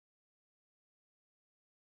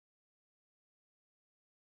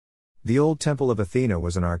The Old Temple of Athena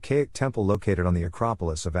was an archaic temple located on the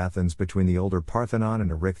Acropolis of Athens between the Older Parthenon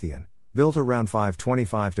and Erechtheion, built around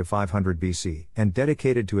 525 to 500 BC, and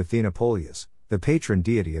dedicated to Athena Polias, the patron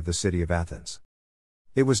deity of the city of Athens.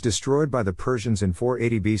 It was destroyed by the Persians in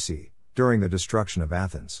 480 BC, during the destruction of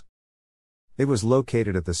Athens. It was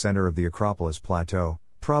located at the center of the Acropolis plateau,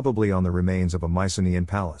 probably on the remains of a Mycenaean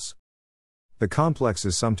palace. The complex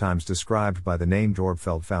is sometimes described by the name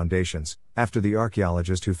Dörpfeld foundations, after the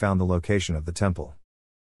archaeologist who found the location of the temple.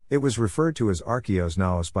 It was referred to as Archaios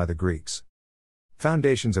Naos by the Greeks.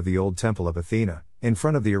 Foundations of the Old Temple of Athena, in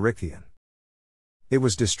front of the Erechtheion. It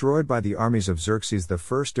was destroyed by the armies of Xerxes I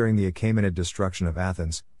during the Achaemenid destruction of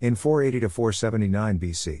Athens, in 480 to 479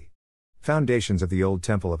 BC. Foundations of the Old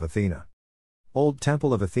Temple of Athena. Old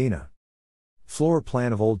Temple of Athena. Floor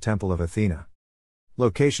plan of Old Temple of Athena.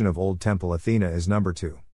 Location of Old Temple Athena is number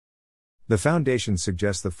 2. The foundations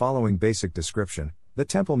suggest the following basic description. The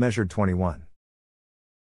temple measured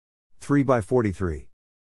 21.3 by 43.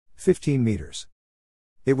 15 meters.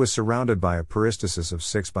 It was surrounded by a peristasis of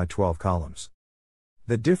 6 by 12 columns.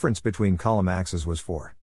 The difference between column axes was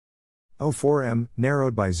 4.04 m,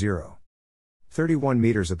 narrowed by 0.31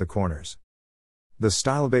 meters at the corners. The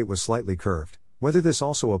stylobate was slightly curved. Whether this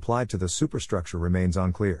also applied to the superstructure remains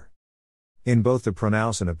unclear. In both the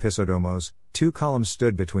pronaos and episodomos, 2 columns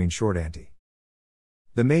stood between short antae.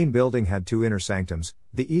 The main building had 2 inner sanctums,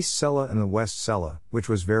 the east cella and the west cella, which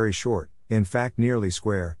was very short, in fact nearly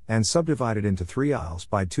square, and subdivided into 3 aisles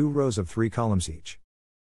by 2 rows of 3 columns each.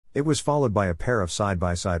 It was followed by a pair of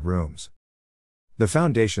side-by-side rooms. The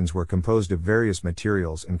foundations were composed of various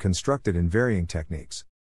materials and constructed in varying techniques.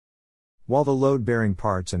 While the load-bearing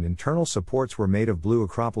parts and internal supports were made of blue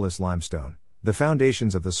Acropolis limestone, the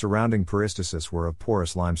foundations of the surrounding peristasis were of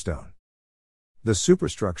porous limestone. The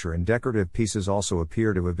superstructure and decorative pieces also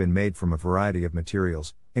appear to have been made from a variety of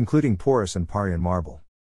materials, including porous and Parian marble.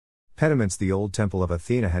 Pediments. The Old Temple of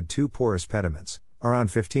Athena had 2 porous pediments,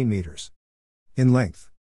 around 15 meters in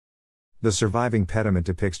length. The surviving pediment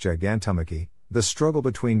depicts gigantomachy, the struggle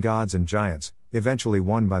between gods and giants, eventually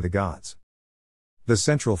won by the gods. The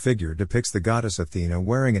central figure depicts the goddess Athena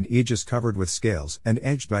wearing an aegis covered with scales and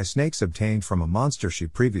edged by snakes obtained from a monster she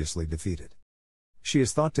previously defeated. She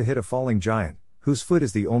is thought to hit a falling giant, whose foot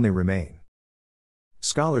is the only remain.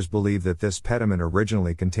 Scholars believe that this pediment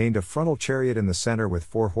originally contained a frontal chariot in the center with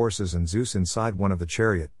 4 horses and Zeus inside one of the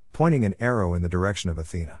chariot, pointing an arrow in the direction of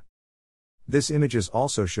Athena. This image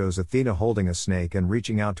also shows Athena holding a snake and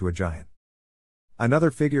reaching out to a giant.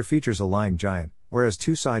 Another figure features a lying giant, whereas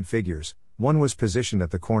 2 side figures, one was positioned at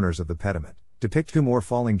the corners of the pediment, depict 2 more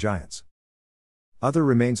falling giants. Other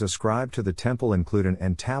remains ascribed to the temple include an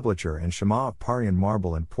entablature and shema of Parian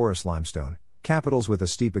marble and porous limestone, capitals with a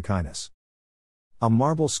steep echinus. A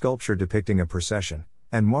marble sculpture depicting a procession,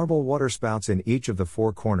 and marble waterspouts in each of the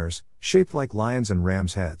 4 corners, shaped like lions and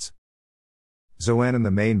rams' heads. Zoanon. The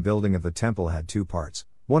main building of the temple had 2 parts.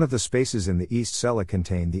 One of the spaces in the east cella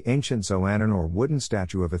contained the ancient Zoanon or wooden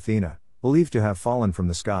statue of Athena, believed to have fallen from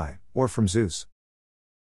the sky, or from Zeus.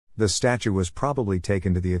 The statue was probably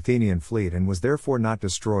taken to the Athenian fleet and was therefore not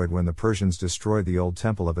destroyed when the Persians destroyed the Old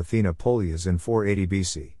Temple of Athena Polias in 480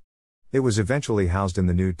 BC. It was eventually housed in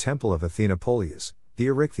the new Temple of Athena Polias, the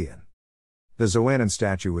Erechtheion. The Zoanon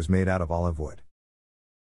statue was made out of olive wood.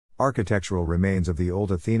 Architectural remains of the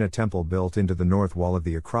old Athena temple built into the north wall of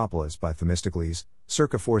the Acropolis by Themistocles,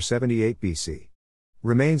 circa 478 BC.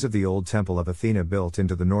 Remains of the Old Temple of Athena built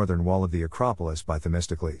into the northern wall of the Acropolis by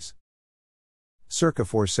Themistocles. Circa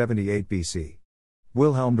 478 BC.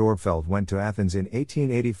 Wilhelm Dörpfeld went to Athens in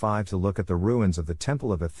 1885 to look at the ruins of the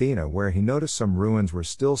Temple of Athena, where he noticed some ruins were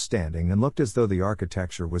still standing and looked as though the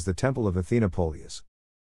architecture was the Temple of Athena Polias.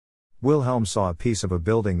 Wilhelm saw a piece of a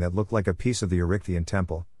building that looked like a piece of the Erechtheion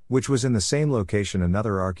temple, which was in the same location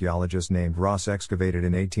another archaeologist named Ross excavated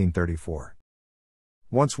in 1834.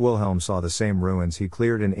 Once Wilhelm saw the same ruins he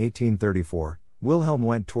cleared in 1834, Wilhelm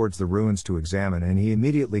went towards the ruins to examine and he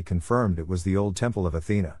immediately confirmed it was the Old Temple of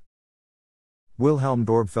Athena. Wilhelm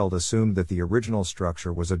Dörpfeld assumed that the original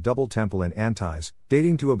structure was a double temple in antis,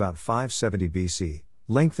 dating to about 570 BC,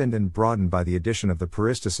 lengthened and broadened by the addition of the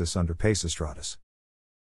peristasis under Pisistratus.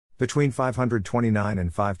 Between 529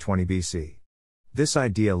 and 520 BC. This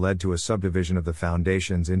idea led to a subdivision of the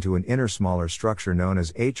foundations into an inner smaller structure known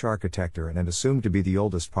as H-architecture and assumed to be the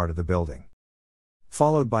oldest part of the building.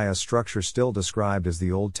 Followed by a structure still described as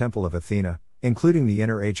the Old Temple of Athena, including the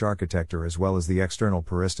inner H-architecture as well as the external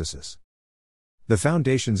peristasis. The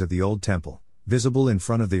foundations of the Old Temple, visible in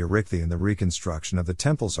front of the Erechtheion. The reconstruction of the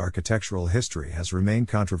temple's architectural history has remained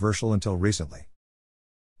controversial until recently.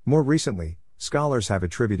 More recently, scholars have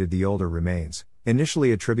attributed the older remains,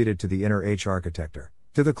 initially attributed to the Inner H architecture,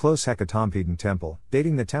 to the close Hecatompedon temple,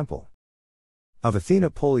 dating the temple of Athena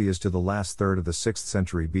Polias to the last third of the 6th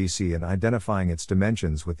century BC and identifying its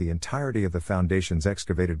dimensions with the entirety of the foundations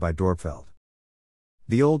excavated by Dörpfeld.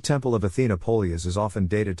 The Old Temple of Athena Polias is often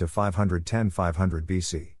dated to 510–500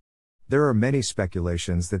 BC. There are many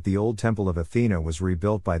speculations that the Old Temple of Athena was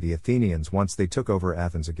rebuilt by the Athenians once they took over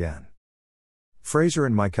Athens again. Fraser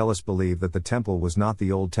and Michaelis believe that the temple was not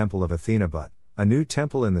the Old Temple of Athena but a new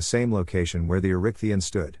temple in the same location where the Erechtheion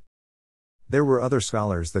stood. There were other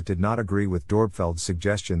scholars that did not agree with Dörpfeld's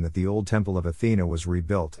suggestion that the Old Temple of Athena was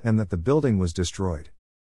rebuilt and that the building was destroyed.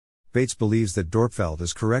 Bates believes that Dörpfeld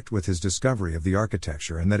is correct with his discovery of the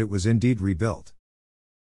architecture and that it was indeed rebuilt.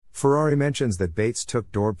 Ferrari mentions that Bates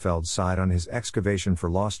took Dörpfeld's side on his excavation for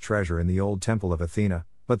lost treasure in the Old Temple of Athena,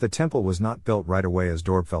 but the temple was not built right away as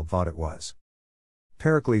Dörpfeld thought it was.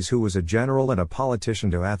 Pericles, who was a general and a politician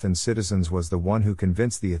to Athens' citizens, was the one who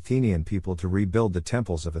convinced the Athenian people to rebuild the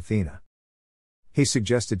temples of Athena. He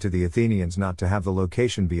suggested to the Athenians not to have the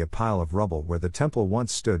location be a pile of rubble where the temple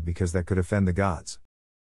once stood because that could offend the gods.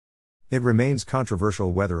 It remains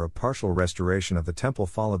controversial whether a partial restoration of the temple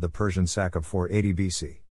followed the Persian sack of 480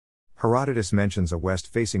 BC. Herodotus mentions a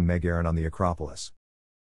west-facing megaron on the Acropolis.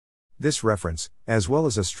 This reference, as well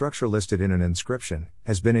as a structure listed in an inscription,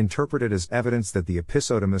 has been interpreted as evidence that the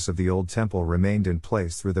episodomus of the Old Temple remained in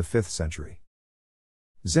place through the 5th century.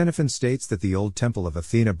 Xenophon states that the Old Temple of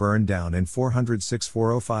Athena burned down in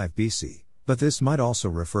 406–405 BC, but this might also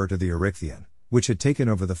refer to the Erechtheion, which had taken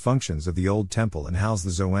over the functions of the Old Temple and housed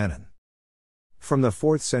the Zoannon. From the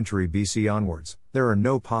 4th century BC onwards, there are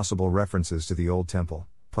no possible references to the Old Temple.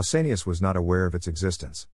 Pausanias was not aware of its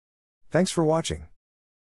existence. Thanks for watching.